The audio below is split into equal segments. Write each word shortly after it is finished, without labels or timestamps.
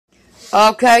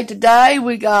Okay, today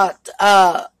we got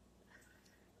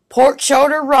pork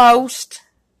shoulder roast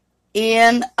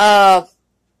in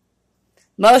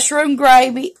mushroom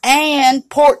gravy and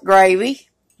pork gravy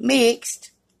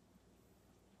mixed,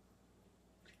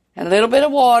 and a little bit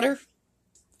of water.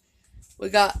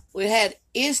 We had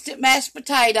instant mashed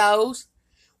potatoes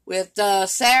with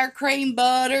sour cream,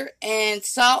 butter, and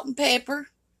salt and pepper.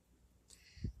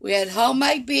 We had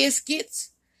homemade biscuits,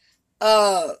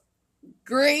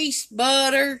 grease,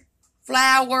 butter,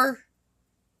 flour,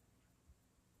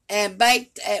 and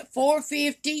baked at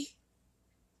 450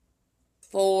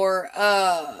 for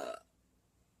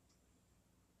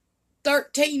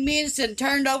 13 minutes and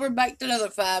turned over and baked another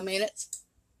 5 minutes.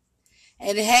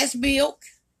 And it has milk,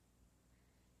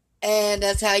 and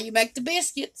that's how you make the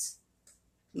biscuits.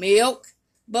 Milk,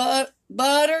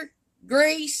 butter,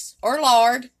 grease or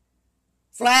lard,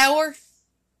 flour,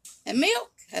 and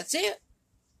milk. That's it.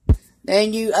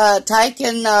 Then you take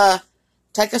a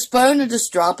spoon and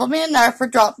just drop them in there for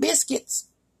drop biscuits.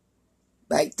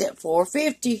 Baked at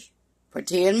 450 for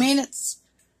 10 minutes.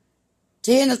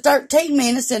 10 to 13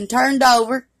 minutes and turned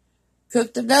over.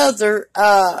 Cooked another,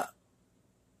 I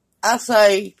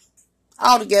say,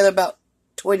 altogether about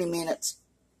 20 minutes.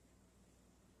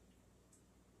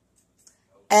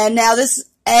 And now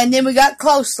and then we got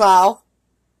coleslaw.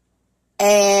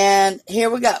 And here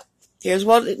we go. Here's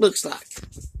what it looks like.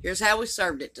 Here's how we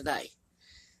served it today.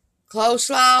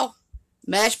 Coleslaw,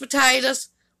 mashed potatoes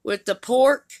with the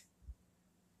pork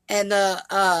and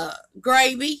the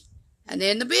gravy, and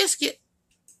then the biscuit.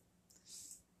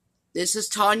 This is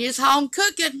Tanya's home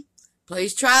cooking.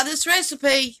 Please try this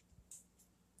recipe.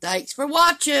 Thanks for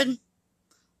watching.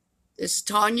 This is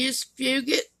Tanya's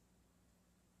Fugate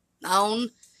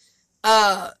on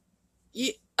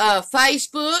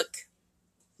Facebook.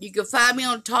 You can find me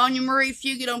on Tanya Marie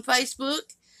Fugate on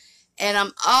Facebook. And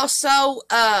I'm also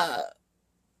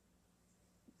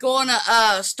going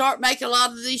to start making a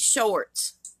lot of these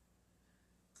shorts.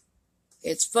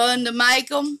 It's fun to make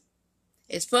them.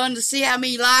 It's fun to see how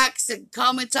many likes and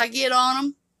comments I get on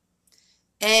them.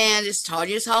 And it's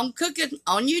Tanya's Home Cooking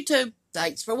on YouTube.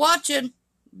 Thanks for watching.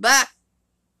 Bye.